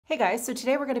Hey guys, so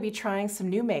today we're going to be trying some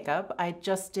new makeup. I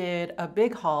just did a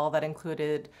big haul that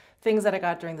included things that I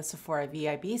got during the Sephora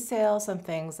VIB sale, some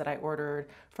things that I ordered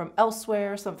from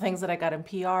elsewhere, some things that I got in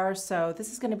PR. So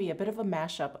this is going to be a bit of a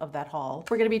mashup of that haul.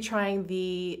 We're going to be trying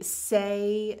the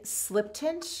Say Slip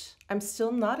Tint. I'm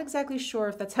still not exactly sure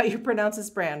if that's how you pronounce this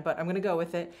brand, but I'm going to go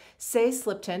with it. Say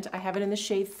Slip Tint. I have it in the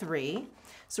shade 3.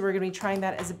 So we're going to be trying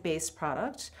that as a base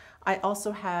product. I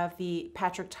also have the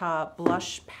Patrick Ta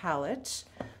blush palette.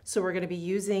 So we're going to be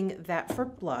using that for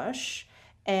blush.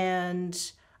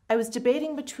 And I was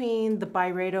debating between the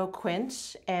BYREDO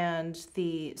Quint and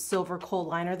the Silver Kohl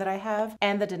liner that I have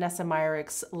and the Danessa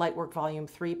Myricks Lightwork Volume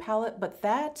 3 palette, but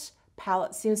that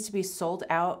palette seems to be sold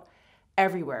out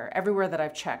everywhere that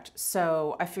I've checked.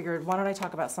 So I figured, why don't I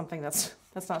talk about something that's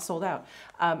not sold out?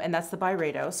 And that's the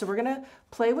BYREDO. So we're gonna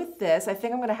play with this. I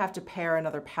think I'm gonna have to pair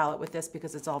another palette with this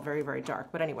because it's all very, very dark.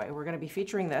 But anyway, we're gonna be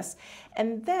featuring this.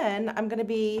 And then I'm gonna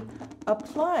be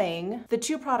applying, the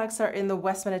two products are in the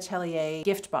WESTMAN Atelier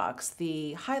gift box,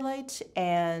 the Highlight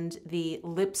and the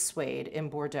Lip Suede in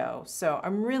Bordeaux. So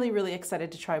I'm really, really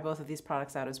excited to try both of these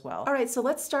products out as well. All right, so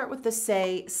let's start with the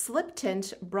Say Slip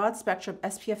Tint Broad Spectrum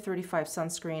SPF 35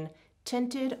 Sunscreen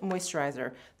Tinted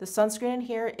Moisturizer. The sunscreen in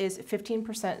here is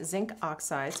 15% zinc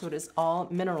oxide, so it is all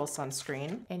mineral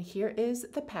sunscreen. And here is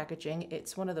the packaging.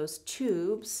 It's one of those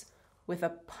tubes with a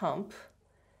pump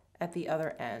at the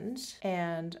other end.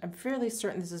 And I'm fairly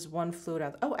certain this is 1 fluid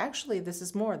ounce. Oh, actually, this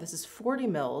is more. This is 40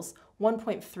 mils,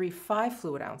 1.35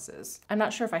 fluid ounces. I'm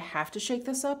not sure if I have to shake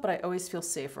this up, but I always feel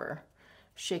safer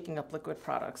shaking up liquid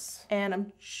products. And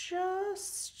I'm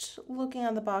just looking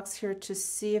on the box here to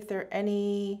see if there are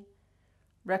any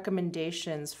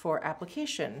recommendations for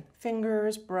application.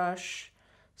 Fingers, brush,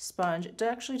 sponge. It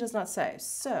actually does not say.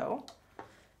 So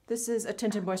this is a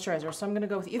tinted moisturizer, so I'm going to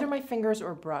go with either my fingers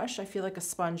or brush. I feel like a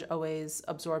sponge always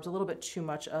absorbs a little bit too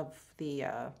much of the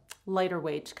lighter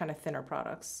weight, kind of thinner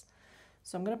products.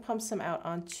 So I'm going to pump some out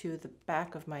onto the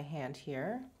back of my hand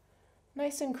here.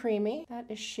 Nice and creamy. That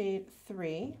is shade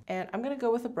 3. And I'm going to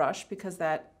go with a brush because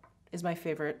that is my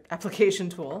favorite application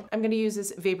tool. I'm going to use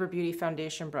this Vapor Beauty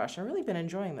foundation brush. I've really been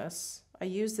enjoying this. I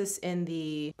used this in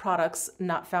the products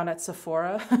not found at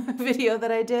Sephora video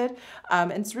that I did.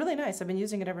 And it's really nice. I've been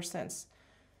using it ever since.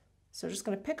 So just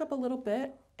going to pick up a little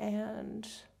bit and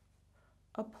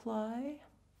apply.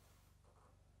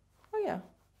 Oh yeah.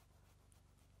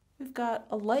 We've got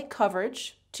a light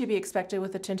coverage to be expected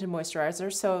with a tinted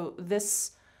moisturizer. So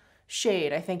this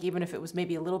shade, I think even if it was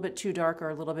maybe a little bit too dark or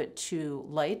a little bit too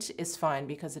light, is fine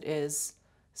because it is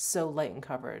so light in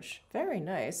coverage. Very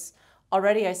nice.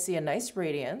 Already I see a nice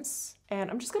radiance,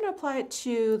 and I'm just going to apply it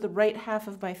to the right half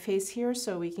of my face here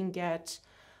so we can get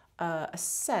a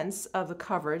sense of the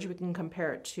coverage. We can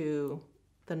compare it to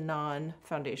the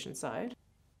non-foundation side.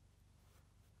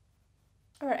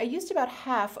 All right, I used about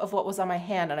half of what was on my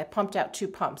hand and I pumped out 2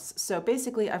 pumps. So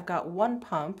basically I've got 1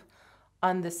 pump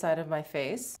on this side of my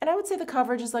face. And I would say the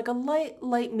coverage is like a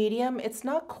light medium. It's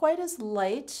not quite as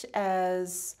light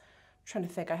as, I'm trying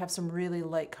to think, I have some really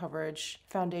light coverage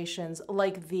foundations,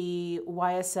 like the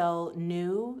YSL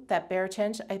New, that Bare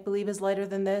tint, I believe is lighter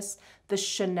than this. The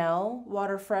Chanel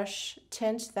Water Fresh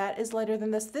tint, that is lighter than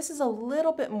this. This is a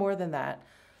little bit more than that.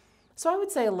 So I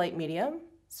would say a light medium.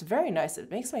 It's very nice.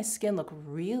 It makes my skin look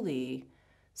really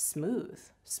smooth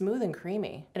and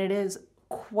creamy. And it is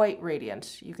quite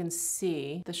radiant. You can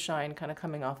see the shine kind of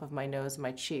coming off of my nose,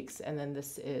 my cheeks, and then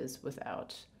this is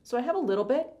without. So I have a little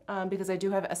bit because I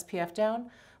do have SPF down,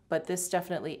 but this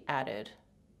definitely added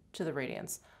to the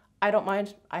radiance. I don't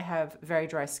mind. I have very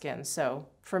dry skin, so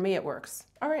for me it works.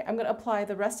 All right, I'm going to apply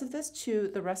the rest of this to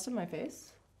the rest of my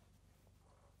face.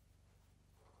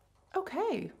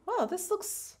 Okay, wow, this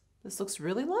looks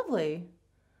really lovely.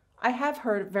 I have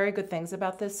heard very good things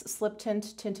about this Slip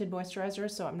Tint tinted moisturizer,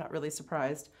 so I'm not really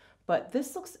surprised. But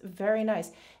this looks very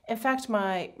nice. In fact,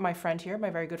 my friend here, my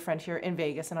very good friend here in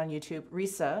Vegas and on YouTube,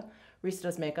 Risa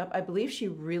does makeup. I believe she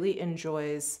really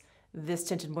enjoys this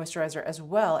tinted moisturizer as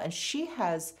well, and she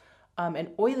has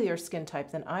an oilier skin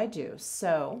type than I do.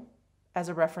 So as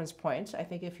a reference point, I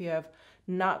think if you have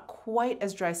not quite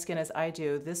as dry skin as I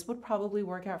do, this would probably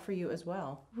work out for you as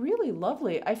well. Really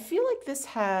lovely. I feel like this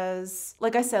has,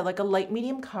 like I said, like a light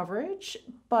medium coverage,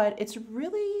 but it's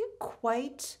really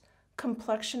quite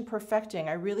complexion perfecting.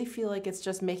 I really feel like it's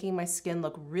just making my skin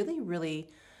look really, really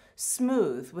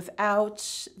smooth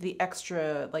without the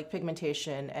extra like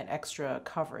pigmentation and extra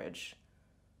coverage.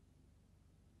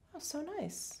 Oh, so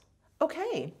nice.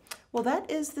 Okay, well that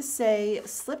is the Say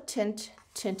Slip Tint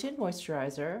Tinted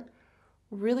Moisturizer.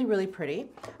 Really, really pretty.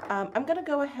 I'm gonna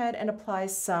go ahead and apply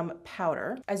some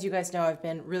powder. As you guys know, I've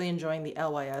been really enjoying the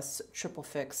LYS Triple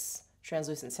Fix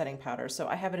Translucent Setting Powder. So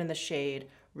I have it in the shade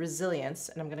Resilience,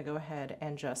 and I'm gonna go ahead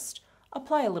and just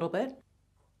apply a little bit.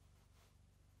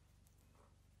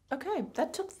 Okay,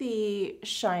 that took the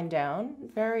shine down.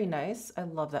 Very nice. I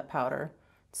love that powder.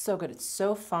 It's so good. It's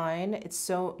so fine. It's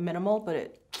so minimal, but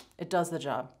it does the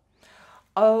job.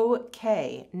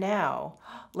 Okay, now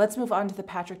let's move on to the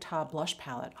Patrick Ta blush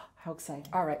palette. How exciting.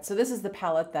 All right, so this is the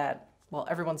palette that, well,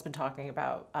 everyone's been talking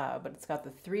about, but it's got the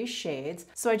 3 shades.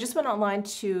 So I just went online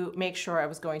to make sure I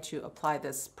was going to apply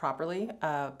this properly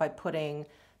by putting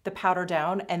the powder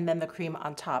down and then the cream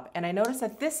on top. And I noticed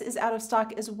that this is out of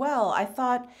stock as well. I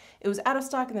thought it was out of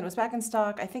stock and then it was back in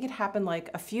stock. I think it happened like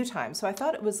a few times. So I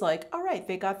thought it was like, all right,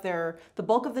 they got the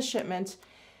bulk of the shipment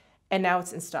and now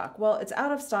it's in stock. Well, it's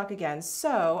out of stock again.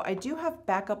 So I do have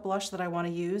backup blush that I want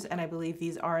to use, and I believe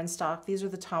these are in stock. These are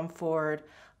the Tom Ford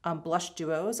blush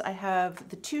duos. I have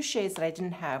the 2 shades that I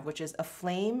didn't have, which is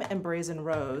Aflame and Brazen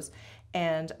Rose.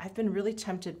 And I've been really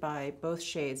tempted by both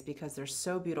shades because they're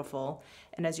so beautiful.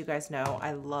 And as you guys know,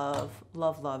 I love,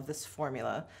 love, love this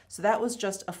formula. So that was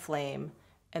just Aflame,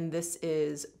 and this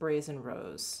is Brazen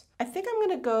Rose. I think I'm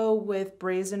gonna go with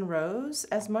Brazen Rose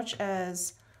as much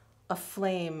as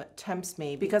Aflame tempts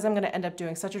me, because I'm gonna end up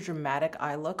doing such a dramatic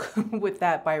eye look with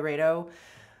that BYREDO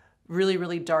really,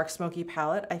 really dark smoky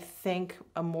palette. I think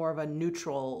a more of a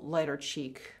neutral, lighter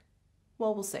cheek.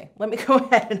 Well, we'll see. Let me go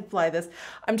ahead and apply this.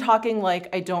 I'm talking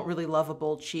like I don't really love a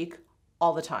bold cheek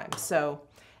all the time. So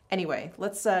anyway,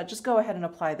 let's just go ahead and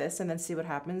apply this and then see what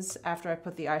happens after I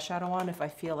put the eyeshadow on. If I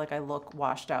feel like I look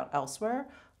washed out elsewhere,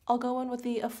 I'll go in with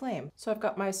the Aflame. So I've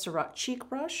got my Ciroc cheek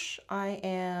brush. I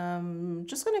am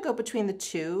just gonna go between the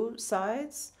 2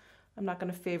 sides. I'm not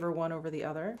gonna favor one over the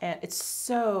other. And it's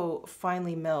so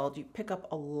finely milled. You pick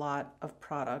up a lot of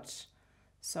product.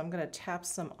 So I'm gonna tap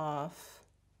some off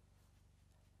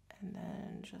and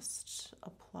then just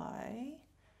apply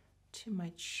to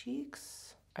my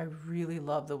cheeks. I really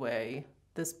love the way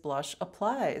this blush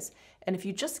applies. And if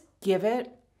you just give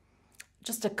it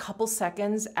just a couple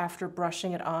seconds after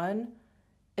brushing it on,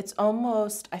 it's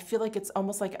almost, I feel like it's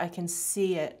almost like I can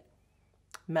see it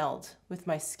meld with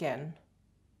my skin.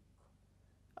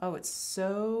 Oh, it's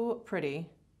so pretty.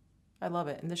 I love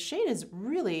it. And the shade is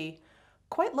really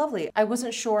quite lovely. I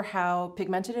wasn't sure how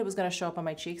pigmented it was going to show up on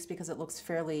my cheeks because it looks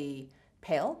fairly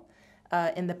pale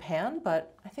in the pan,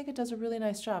 but I think it does a really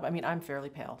nice job. I mean, I'm fairly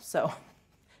pale, so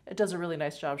it does a really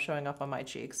nice job showing up on my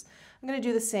cheeks. I'm going to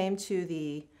do the same to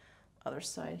the other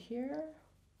side here.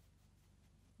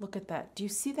 Look at that. Do you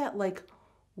see that like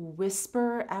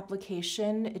whisper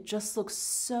application? It just looks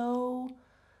so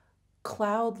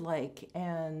cloud-like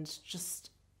and just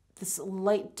this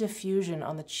light diffusion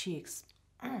on the cheeks.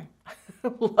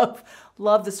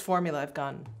 Love this formula. I've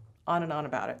gone on and on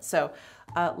about it. So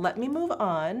let me move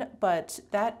on, but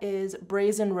that is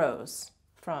Brazen Rose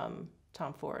from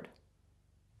Tom Ford.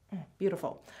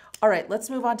 Beautiful. All right, let's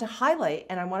move on to highlight,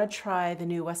 and I want to try the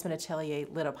new WESTMAN Atelier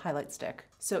Lit Up Highlight Stick.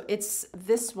 So it's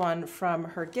this one from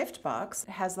her gift box.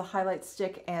 It has the highlight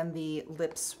stick and the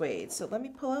lip suede. So let me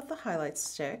pull out the highlight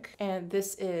stick, and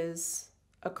this is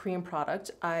a cream product.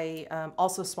 I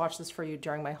also swatched this for you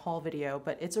during my haul video,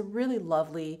 but it's a really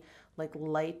lovely, like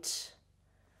light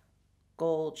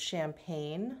gold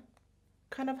champagne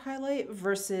kind of highlight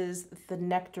versus the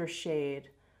Nectar shade,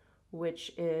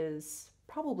 which is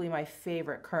probably my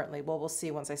favorite currently. Well, we'll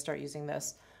see once I start using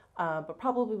this, but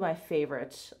probably my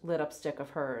favorite lit up stick of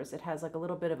hers. It has like a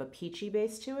little bit of a peachy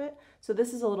base to it. So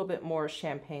this is a little bit more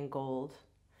champagne gold.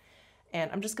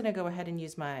 And I'm just gonna go ahead and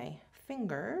use my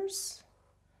fingers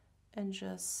and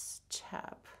just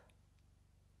tap.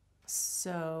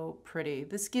 So pretty.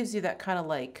 This gives you that kind of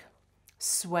like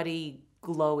sweaty,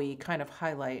 glowy kind of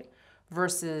highlight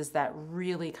versus that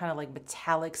really kind of like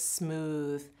metallic,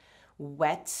 smooth,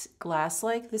 wet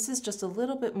glass-like. This is just a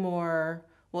little bit more,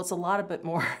 well, it's a lot a bit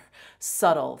more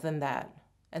subtle than that.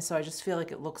 And so I just feel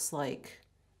like it looks like,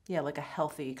 yeah, like a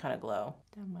healthy kind of glow.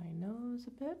 Down my nose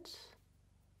a bit.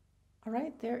 All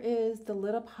right, there is the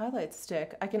lit up highlight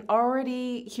stick. I can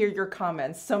already hear your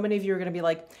comments. So many of you are gonna be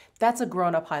like, that's a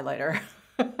grown-up highlighter.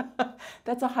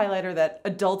 That's a highlighter that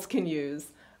adults can use.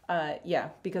 Yeah,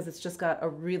 because it's just got a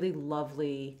really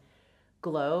lovely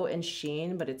glow and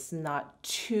sheen, but it's not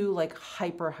too like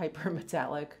hyper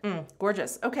metallic.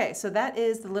 Gorgeous. Okay, so that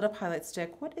is the lit up highlight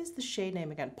stick. What is the shade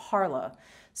name again? Parla.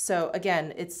 So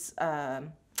again, it's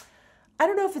I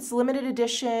don't know if it's limited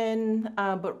edition,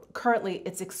 but currently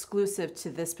it's exclusive to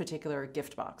this particular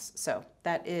gift box. So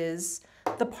that is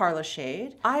the Parla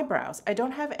shade. Eyebrows, I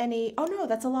don't have any, oh no,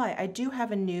 that's a lie. I do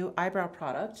have a new eyebrow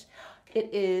product. It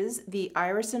is the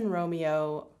Iris and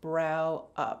Romeo Brow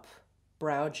Up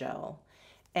Brow Gel.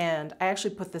 And I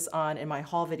actually put this on in my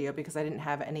haul video because I didn't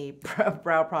have any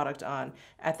brow product on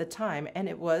at the time, and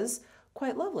it was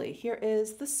quite lovely. Here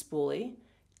is the spoolie,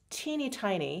 teeny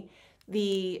tiny.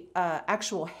 The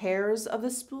actual hairs of the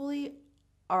spoolie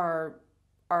are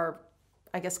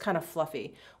I guess kind of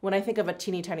fluffy. When I think of a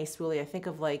teeny tiny spoolie, I think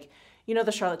of like, you know,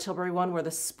 the Charlotte Tilbury one where the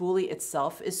spoolie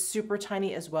itself is super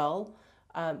tiny as well.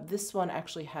 This one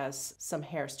actually has some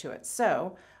hairs to it.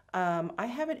 So I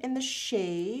have it in the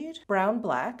shade Brown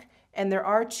Black, and there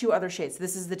are 2 other shades.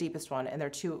 This is the deepest one, and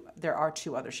there are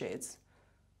two other shades.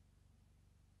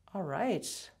 All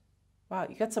right. Wow,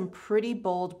 you got some pretty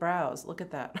bold brows. Look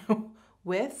at that.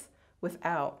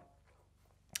 Without.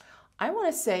 I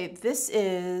want to say this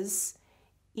is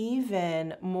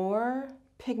even more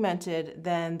pigmented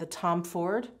than the Tom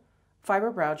Ford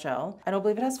Fiber Brow Gel. I don't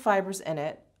believe it has fibers in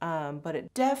it, but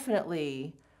it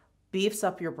definitely beefs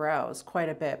up your brows quite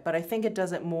a bit. But I think it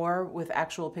does it more with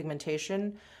actual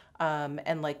pigmentation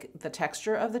and like the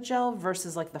texture of the gel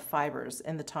versus like the fibers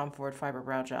in the Tom Ford Fiber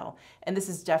Brow Gel. And this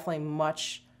is definitely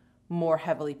much more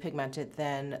heavily pigmented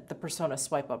than the Persona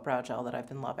Swipe Up Brow Gel that I've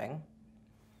been loving.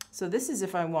 So this is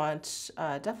if I want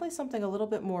definitely something a little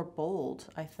bit more bold,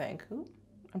 I think. Ooh,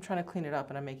 I'm trying to clean it up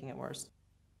and I'm making it worse.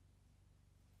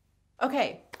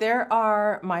 Okay, there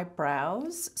are my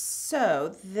brows.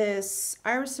 So this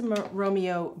Iris and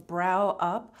Romeo Brow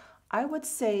Up, I would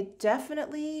say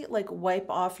definitely like wipe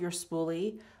off your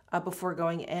spoolie before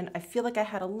going in. I feel like I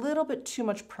had a little bit too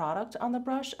much product on the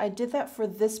brush. I did that for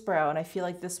this brow and I feel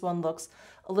like this one looks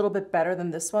a little bit better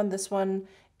than this one. This one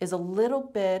is a little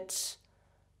bit,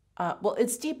 well,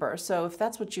 it's deeper. So if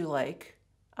that's what you like,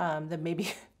 then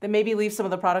maybe leave some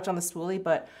of the product on the spoolie,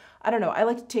 but I don't know. I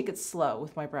like to take it slow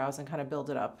with my brows and kind of build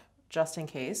it up just in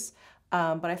case.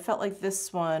 But I felt like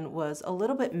this one was a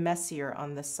little bit messier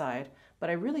on this side, but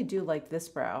I really do like this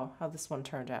brow, how this one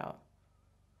turned out.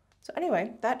 So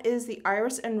anyway, that is the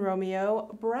Iris and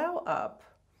Romeo Brow Up.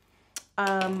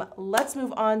 Let's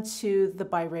move on to the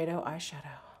BYREDO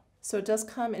eyeshadow. So it does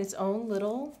come in its own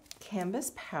little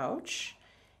canvas pouch,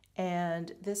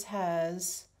 and this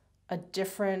has a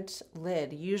different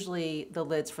lid. Usually the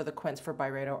lids for the quints for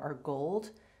BYREDO are gold.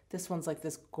 This one's like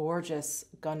this gorgeous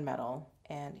gunmetal.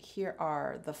 And here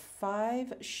are the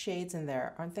 5 shades in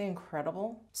there. Aren't they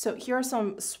incredible? So here are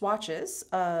some swatches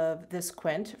of this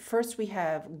quint. First we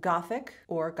have Gothic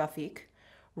or Gothique,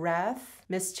 Wrath,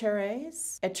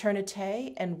 Mystères,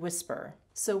 Eternité, and Whisper.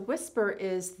 So Whisper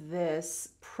is this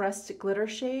pressed glitter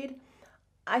shade.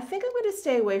 I think I'm going to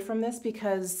stay away from this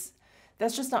because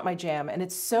that's just not my jam, and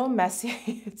it's so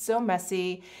messy. It's so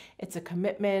messy. It's a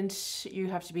commitment.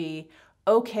 You have to be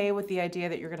okay with the idea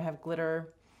that you're gonna have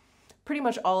glitter pretty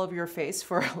much all over your face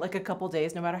for like a couple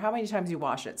days, no matter how many times you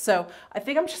wash it. So I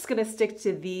think I'm just gonna stick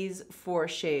to these 4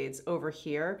 shades over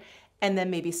here and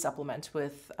then maybe supplement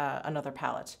with another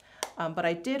palette. But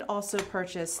I did also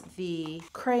purchase the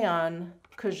Crayon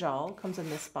Kajal, comes in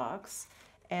this box,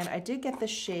 and I did get the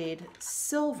shade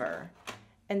Silver.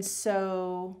 And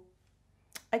so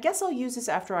I guess I'll use this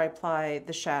after I apply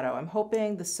the shadow. I'm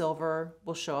hoping the silver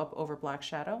will show up over black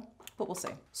shadow, but we'll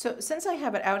see. So since I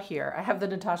have it out here, I have the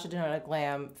Natasha Denona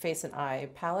Glam Face and Eye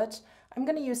palette. I'm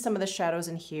gonna use some of the shadows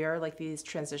in here, like these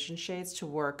transition shades, to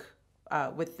work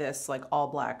with this like all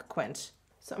black quint.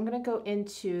 So I'm gonna go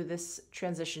into this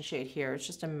transition shade here. It's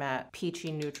just a matte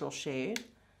peachy neutral shade.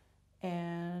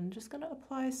 And just gonna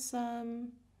apply some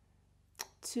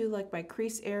to like my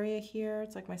crease area here.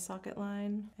 It's like my socket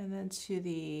line, and then to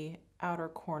the outer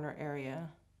corner area.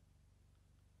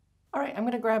 All right, I'm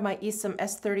gonna grab my Esom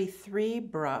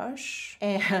S33 brush,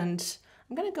 and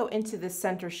I'm gonna go into the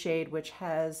center shade, which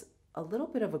has a little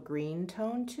bit of a green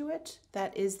tone to it.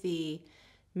 That is the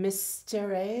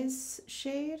Mystères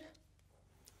shade.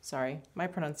 Sorry, my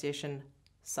pronunciation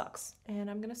sucks. And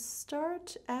I'm gonna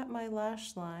start at my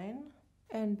lash line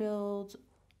and build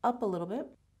up a little bit.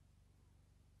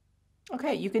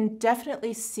 Okay, you can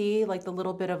definitely see like the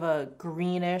little bit of a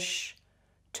greenish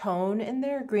tone in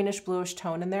there, greenish bluish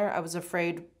tone in there. I was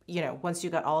afraid, you know, once you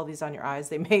got all of these on your eyes,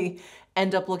 they may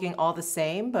end up looking all the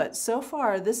same, but so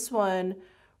far this one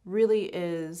really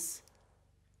is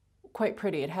quite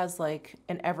pretty. It has like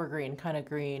an evergreen kind of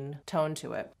green tone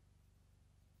to it.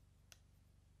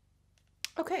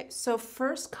 Okay, so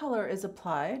first color is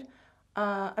applied.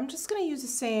 I'm just gonna use the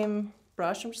same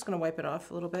brush. I'm just gonna wipe it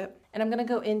off a little bit. And I'm gonna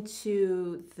go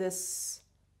into this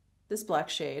black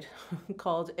shade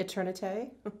called Eternité.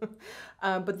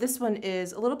 But this one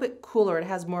is a little bit cooler. It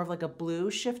has more of like a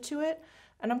blue shift to it.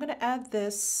 And I'm gonna add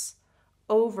this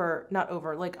over, not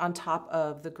over, like on top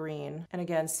of the green. And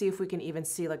again, see if we can even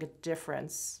see like a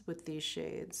difference with these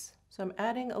shades. So I'm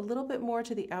adding a little bit more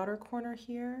to the outer corner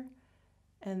here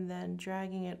and then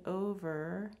dragging it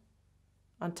over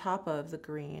on top of the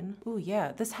green. Ooh,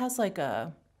 yeah, this has like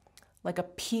a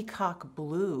peacock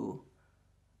blue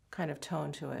kind of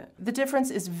tone to it. The difference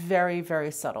is very,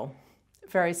 very subtle,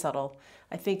 very subtle.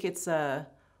 I think it's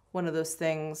one of those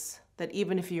things that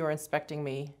even if you were inspecting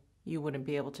me, you wouldn't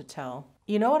be able to tell.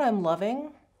 You know what I'm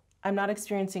loving? I'm not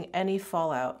experiencing any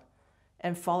fallout.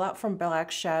 And fallout from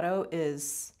black shadow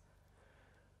is,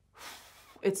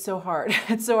 it's so hard.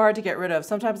 It's so hard to get rid of.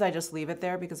 Sometimes I just leave it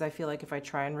there because I feel like if I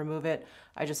try and remove it,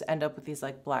 I just end up with these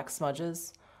like black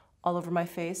smudges all over my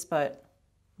face, but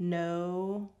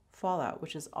no fallout,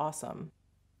 which is awesome.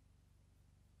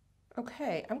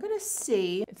 Okay, I'm gonna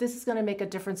see if this is gonna make a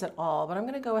difference at all, but I'm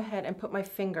gonna go ahead and put my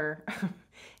finger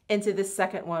into this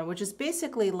second one, which is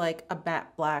basically like a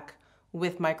matte black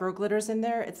with micro glitters in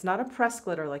there. It's not a pressed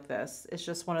glitter like this. It's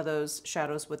just one of those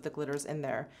shadows with the glitters in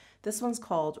there. This one's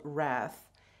called Wrath,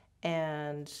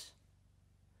 and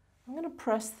I'm gonna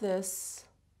press this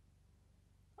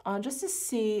on just to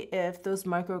see if those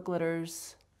micro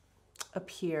glitters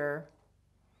appear.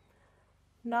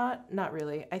 Not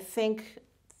really. I think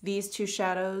these two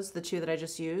shadows, the two that I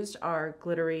just used, are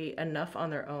glittery enough on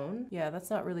their own. Yeah,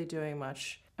 that's not really doing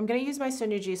much. I'm gonna use my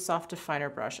Sonia G Soft Definer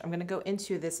brush. I'm gonna go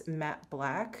into this matte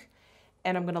black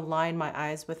and I'm gonna line my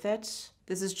eyes with it.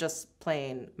 This is just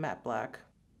plain matte black.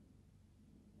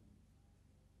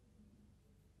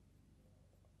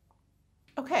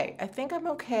 Okay, I think I'm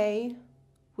okay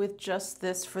with just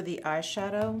this for the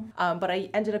eyeshadow, but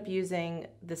I ended up using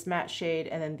this matte shade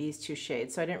and then these two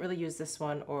shades. So I didn't really use this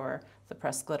one or the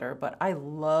pressed glitter, but I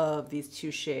love these two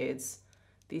shades.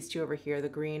 These two over here, the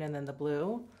green and then the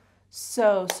blue.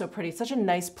 So pretty, such a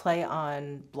nice play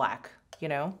on black, you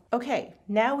know? Okay,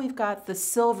 now we've got the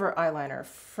silver eyeliner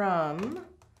from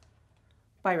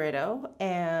BYREDO,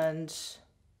 and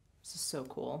this is so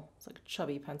cool. It's like a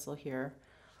chubby pencil here.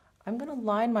 I'm gonna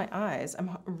line my eyes.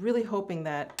 I'm really hoping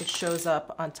that it shows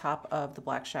up on top of the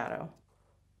black shadow.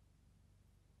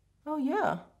 Oh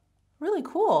yeah, really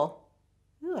cool.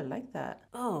 Ooh, I like that.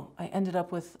 Oh, I ended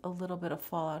up with a little bit of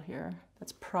fallout here.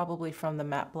 That's probably from the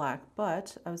matte black,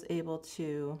 but I was able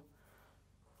to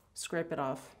scrape it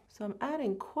off. So I'm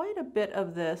adding quite a bit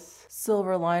of this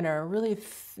silver liner, really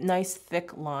nice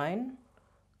thick line,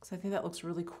 because I think that looks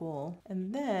really cool.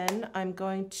 And then I'm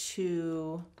going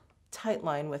to tight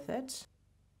line with it.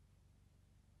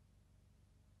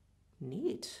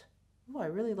 Neat. Oh, I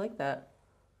really like that.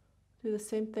 Do the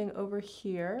same thing over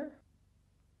here.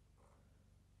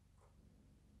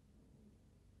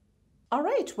 All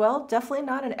right, well, definitely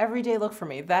not an everyday look for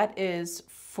me. That is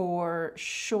for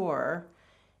sure.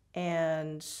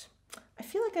 And I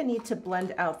feel like I need to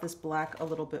blend out this black a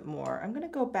little bit more. I'm gonna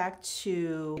go back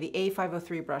to the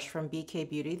A503 brush from BK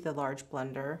Beauty, the large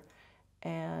blender,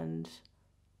 and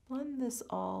blend this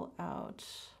all out.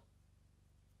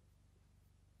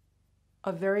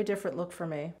 A very different look for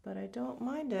me, but I don't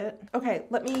mind it. Okay,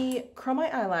 let me curl my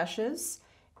eyelashes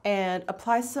and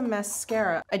apply some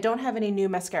mascara. I don't have any new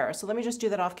mascara, so let me just do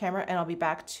that off camera and I'll be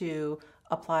back to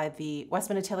apply the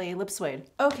WESTMAN Atelier Lip Suede.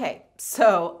 Okay,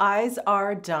 so eyes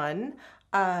are done.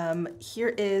 Here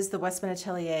is the WESTMAN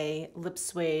Atelier Lip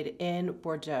Suede in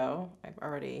Bordeaux. I've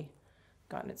already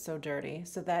gotten it so dirty.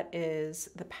 So that is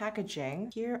the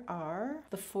packaging. Here are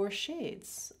the 4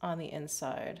 shades on the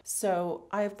inside. So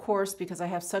I, of course, because I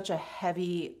have such a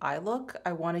heavy eye look,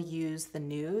 I want to use the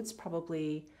nudes,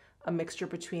 probably a mixture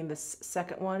between this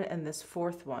second one and this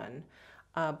fourth one.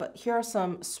 But here are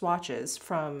some swatches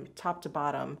from top to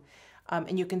bottom.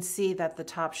 And you can see that the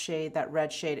top shade, that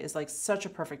red shade, is like such a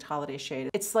perfect holiday shade.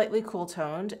 It's slightly cool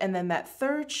toned. And then that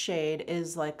third shade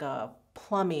is like a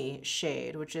plummy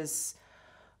shade, which is,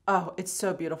 oh, it's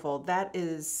so beautiful. That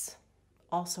is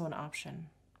also an option.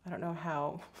 I don't know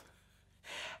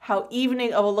how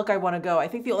evening of a look I want to go. I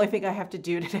think the only thing I have to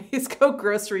do today is go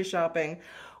grocery shopping,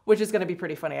 which is going to be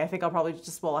pretty funny. I think I'll probably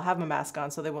just, well, I'll have my mask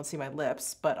on so they won't see my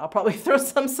lips, but I'll probably throw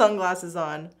some sunglasses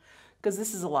on because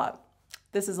this is a lot.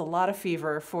 This is a lot of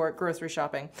fever for grocery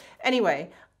shopping.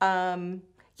 Anyway,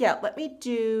 yeah, let me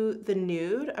do the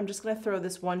nude. I'm just going to throw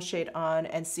this one shade on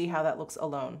and see how that looks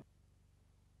alone.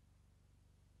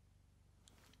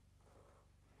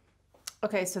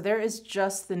 Okay, so there is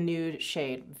just the nude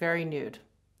shade. Very nude.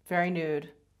 Very nude.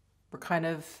 We're kind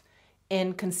of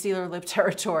in concealer lip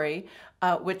territory,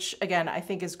 which again, I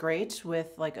think is great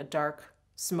with like a dark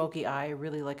smoky eye. I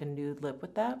really like a nude lip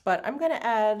with that. But I'm gonna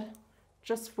add,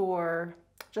 just for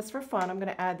fun, I'm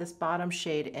gonna add this bottom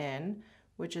shade in,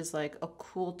 which is like a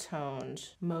cool toned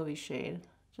mauve shade.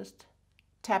 Just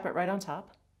tap it right on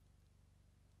top.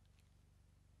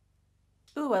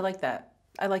 Ooh, I like that.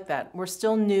 I like that. We're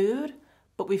still nude,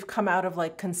 but we've come out of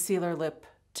like concealer lip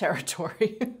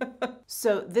territory.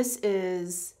 So this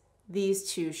is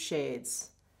these two shades.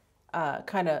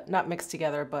 Kind of not mixed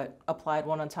together, but applied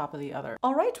one on top of the other.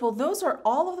 All right, well, those are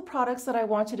all of the products that I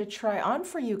wanted to try on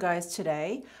for you guys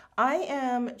today. I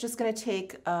am just gonna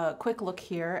take a quick look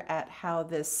here at how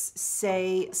this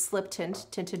Say Slip Tint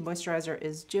Tinted Moisturizer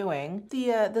is doing.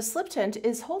 The slip tint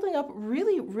is holding up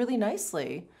really, really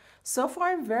nicely. So far,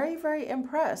 I'm very, very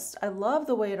impressed. I love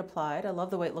the way it applied. I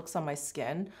love the way it looks on my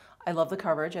skin. I love the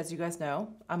coverage, as you guys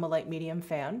know. I'm a light medium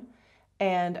fan.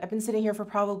 And I've been sitting here for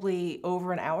probably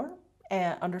over an hour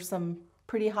and under some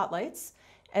pretty hot lights,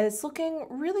 and it's looking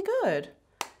really good.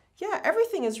 Yeah,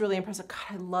 everything is really impressive. God,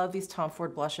 I love these Tom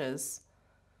Ford blushes.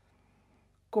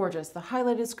 Gorgeous. The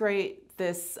highlight is great.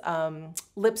 This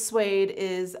lip suede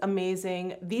is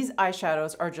amazing. These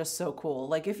eyeshadows are just so cool.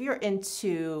 Like if you're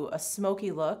into a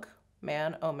smoky look,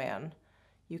 man, oh man,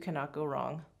 you cannot go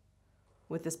wrong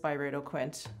with this BYREDO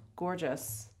Quint.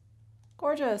 Gorgeous.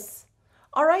 Gorgeous.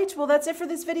 All right, well, that's it for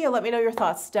this video. Let me know your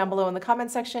thoughts down below in the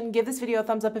comment section. Give this video a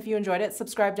thumbs up if you enjoyed it.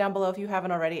 Subscribe down below if you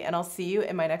haven't already, and I'll see you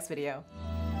in my next video.